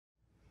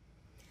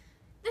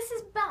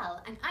this is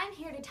Belle, and I'm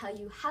here to tell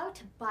you how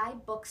to buy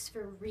books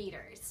for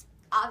readers.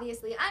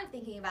 Obviously, I'm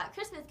thinking about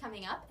Christmas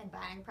coming up and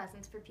buying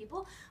presents for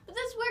people, but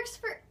this works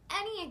for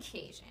any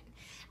occasion.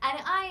 And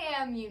I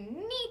am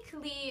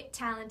uniquely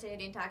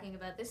talented in talking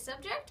about this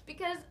subject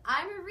because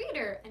I'm a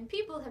reader and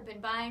people have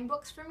been buying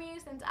books for me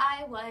since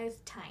I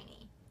was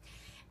tiny.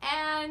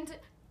 And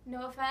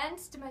no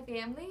offense to my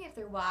family if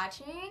they're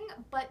watching,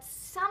 but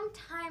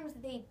sometimes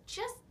they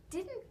just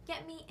didn't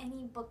get me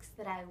any books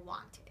that I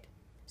wanted.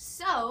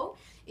 So,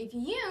 if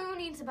you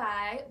need to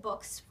buy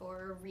books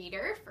for a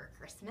reader for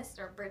Christmas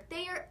or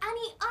birthday or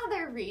any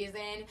other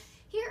reason,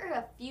 here are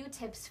a few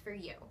tips for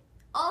you.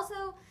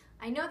 Also,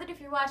 I know that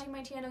if you're watching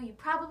my channel, you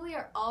probably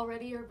are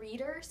already a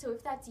reader, so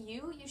if that's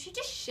you, you should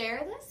just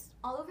share this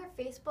all over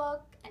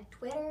Facebook and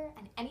Twitter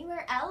and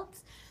anywhere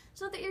else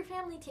so that your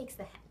family takes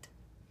the hint.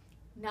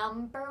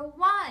 Number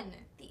 1,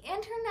 the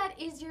internet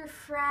is your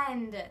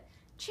friend.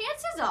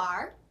 Chances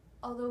are,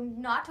 although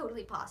not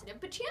totally positive,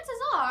 but chances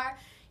are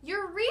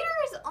your reader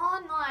is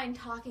online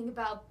talking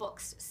about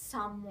books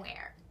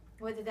somewhere.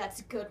 Whether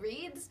that's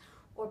Goodreads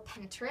or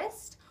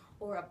Pinterest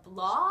or a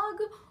blog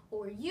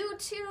or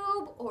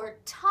YouTube or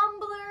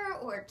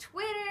Tumblr or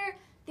Twitter,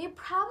 they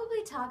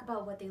probably talk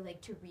about what they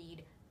like to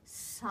read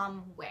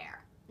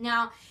somewhere.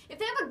 Now, if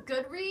they have a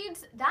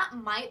Goodreads, that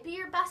might be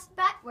your best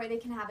bet, where they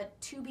can have a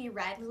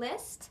to-be-read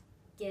list.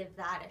 Give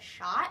that a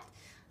shot.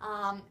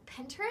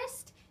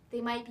 Pinterest, they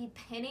might be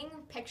pinning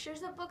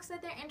pictures of books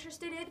that they're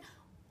interested in,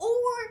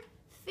 or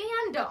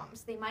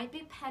fandoms. They might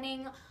be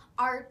pinning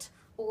art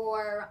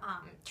or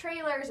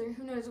trailers or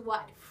who knows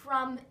what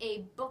from a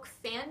book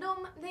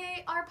fandom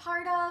they are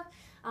part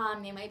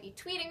of. They might be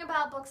tweeting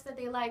about books that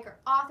they like or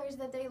authors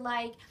that they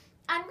like.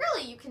 And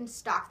really, you can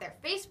stalk their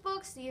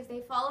Facebook, see if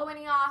they follow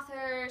any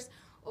authors,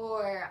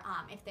 or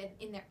if they're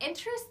in their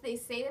interests, they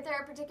say that there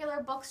are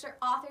particular books or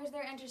authors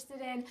they're interested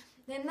in,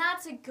 then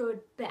that's a good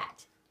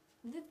bet.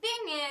 The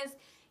thing is,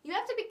 you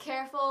have to be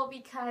careful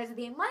because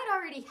they might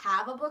already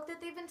have a book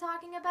that they've been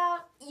talking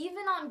about.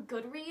 Even on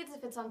Goodreads,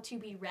 if it's on to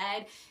be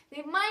read,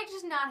 they might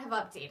just not have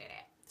updated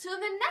it. So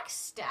the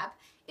next step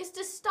is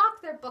to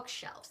stock their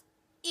bookshelves,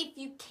 if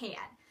you can.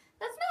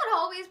 That's not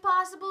always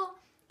possible,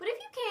 but if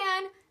you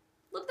can,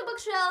 look at the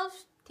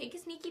bookshelves, take a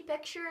sneaky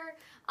picture,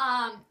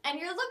 and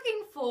you're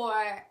looking for,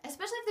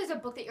 especially if there's a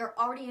book that you're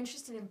already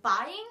interested in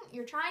buying,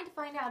 you're trying to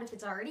find out if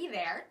it's already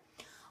there.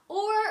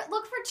 Or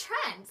look for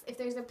trends. If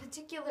there's a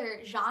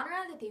particular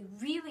genre that they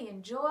really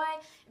enjoy,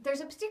 if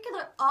there's a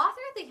particular author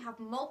they have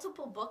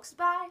multiple books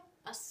by,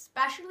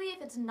 especially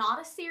if it's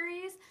not a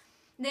series,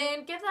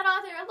 then give that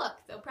author a look.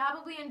 They'll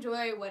probably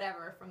enjoy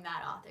whatever from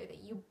that author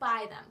that you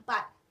buy them.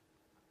 But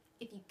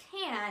if you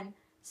can,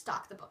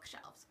 stock the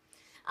bookshelves.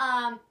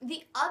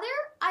 The other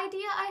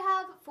idea I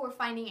have for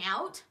finding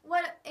out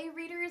what a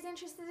reader is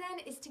interested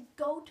in is to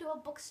go to a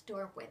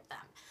bookstore with them.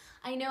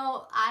 I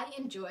know I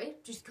enjoy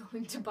just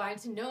going to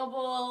Barnes &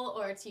 Noble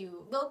or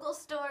to local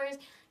stores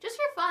just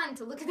for fun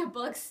to look at the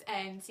books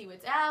and see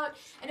what's out.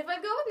 And if I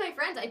go with my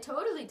friends, I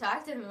totally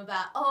talk to them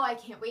about, oh, I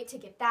can't wait to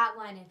get that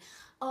one, and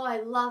oh,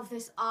 I love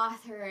this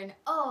author, and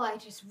oh, I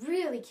just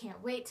really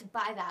can't wait to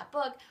buy that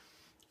book.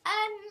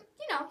 And,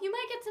 you know, you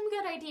might get some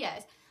good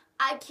ideas.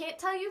 I can't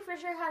tell you for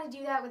sure how to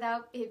do that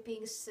without it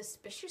being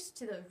suspicious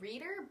to the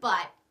reader,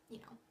 but, you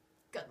know,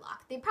 good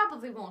luck. They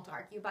probably won't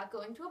argue about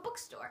going to a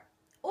bookstore.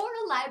 Or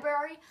a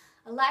library.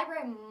 A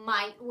library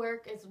might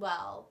work as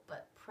well,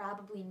 but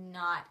probably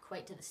not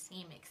quite to the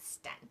same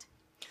extent.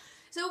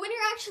 So when you're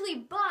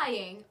actually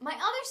buying, my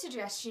other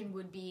suggestion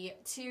would be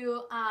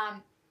to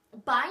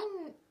buy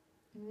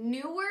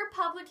newer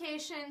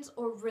publications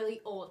or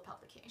really old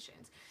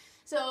publications.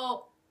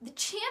 So the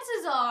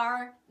chances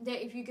are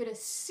that if you get a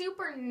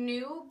super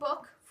new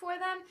book for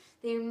them,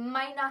 they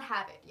might not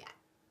have it yet.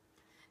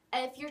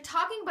 If you're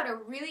talking about a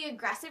really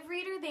aggressive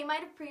reader, they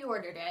might have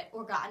pre-ordered it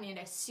or gotten it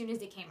as soon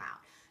as it came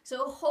out.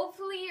 So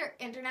hopefully your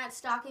internet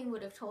stalking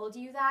would have told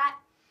you that.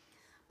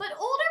 But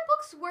older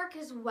books work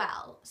as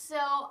well. So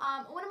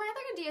one of my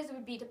other ideas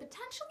would be to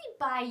potentially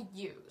buy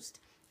used.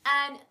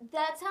 And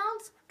that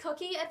sounds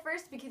cookie at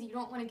first because you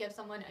don't want to give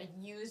someone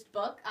a used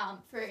book.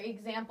 For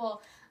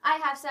example, I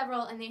have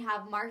several and they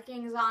have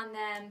markings on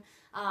them.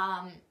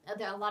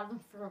 There are a lot of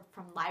them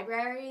from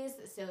libraries,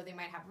 so they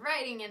might have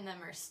writing in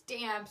them or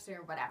stamps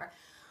or whatever.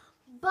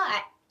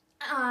 But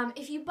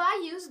if you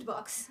buy used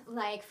books,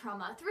 like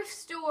from a thrift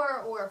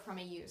store or from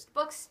a used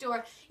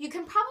bookstore, you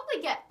can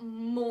probably get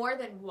more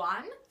than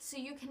one. So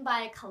you can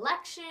buy a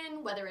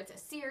collection, whether it's a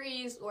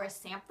series or a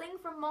sampling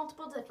from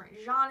multiple different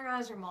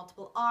genres or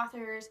multiple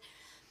authors.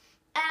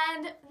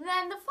 And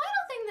then the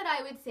final thing that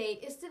I would say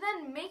is to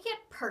then make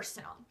it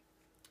personal.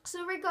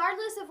 So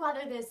regardless of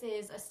whether this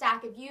is a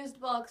stack of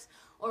used books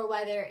or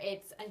whether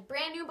it's a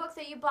brand new book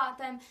that you bought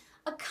them,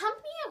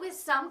 accompany it with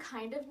some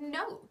kind of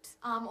note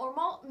or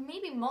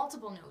maybe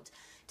multiple notes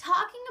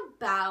talking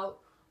about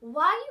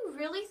why you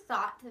really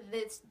thought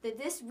that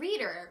this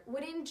reader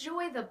would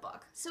enjoy the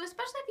book. So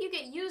especially if you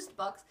get used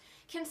books,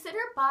 consider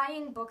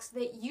buying books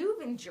that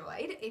you've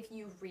enjoyed if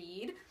you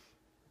read,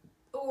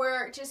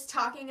 or just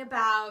talking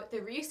about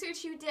the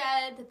research you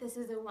did, that this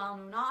is a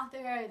well-known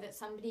author, that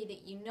somebody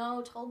that you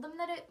know told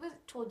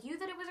you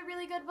that it was a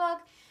really good book,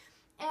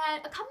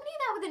 and accompany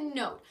that with a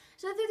note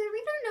so that the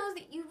reader knows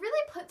that you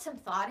really put some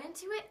thought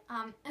into it,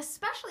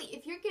 especially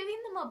if you're giving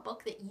them a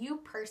book that you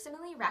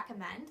personally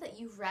recommend, that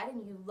you've read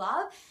and you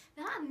love.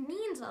 That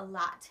means a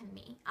lot to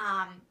me,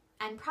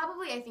 and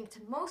probably I think to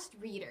most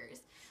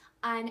readers.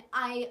 And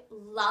I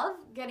love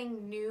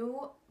getting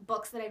new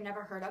books that I've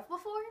never heard of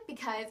before,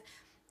 because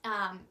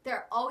there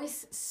are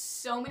always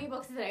so many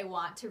books that I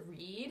want to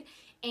read,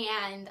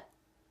 and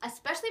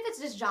especially if it's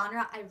this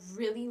genre I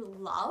really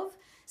love,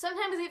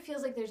 sometimes it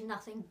feels like there's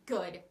nothing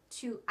good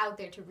out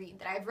there to read,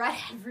 that I've read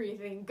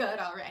everything good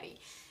already.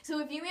 So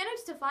if you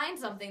manage to find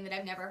something that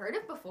I've never heard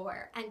of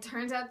before and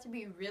turns out to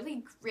be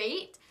really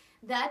great,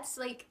 that's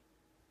like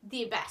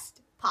the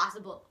best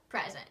possible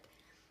present.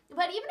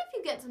 But even if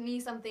you get me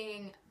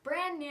something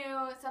brand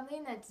new,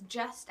 something that's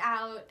just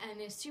out and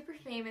is super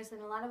famous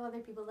and a lot of other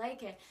people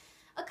like it,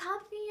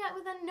 accompany it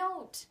with a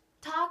note.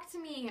 Talk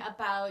to me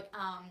about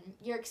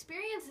your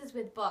experiences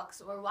with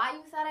books, or why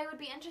you thought I would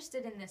be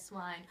interested in this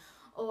one,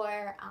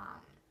 or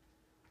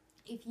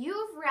if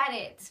you've read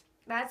it.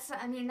 That's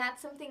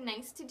something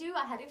nice to do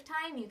ahead of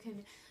time. You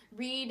can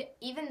read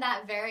even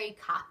that very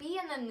copy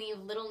and then leave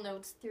little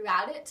notes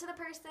throughout it to the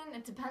person.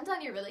 It depends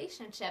on your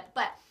relationship,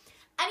 but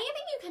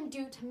anything you can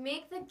do to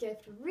make the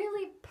gift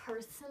really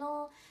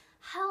personal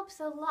helps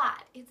a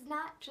lot. It's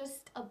not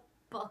just a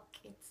book,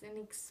 it's an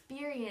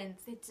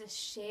experience, it's a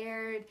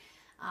shared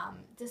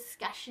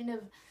discussion of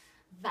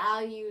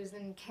values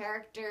and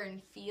character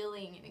and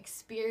feeling and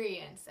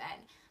experience,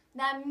 and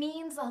that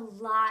means a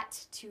lot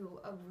to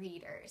a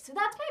reader. So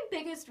that's my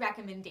biggest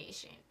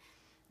recommendation.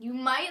 You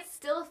might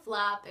still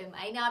flop, it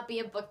might not be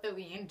a book that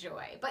we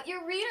enjoy, but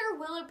your reader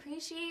will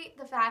appreciate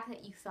the fact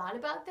that you thought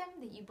about them,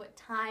 that you put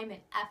time and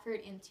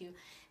effort into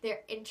their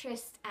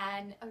interests,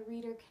 and a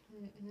reader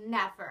can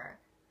never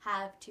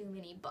have too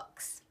many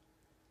books.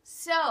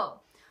 So,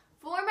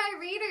 for my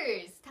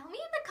readers, tell me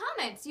in the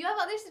comments, do you have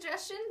other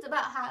suggestions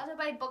about how to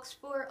buy books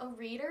for a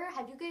reader?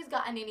 Have you guys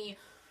gotten any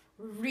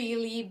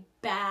really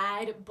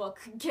bad book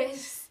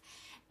gifts?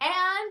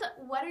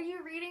 And what are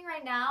you reading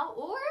right now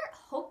or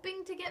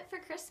hoping to get for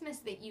Christmas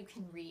that you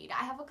can read?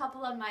 I have a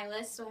couple on my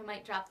list, so I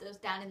might drop those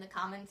down in the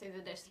comments or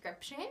the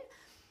description.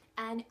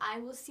 And I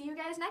will see you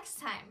guys next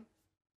time.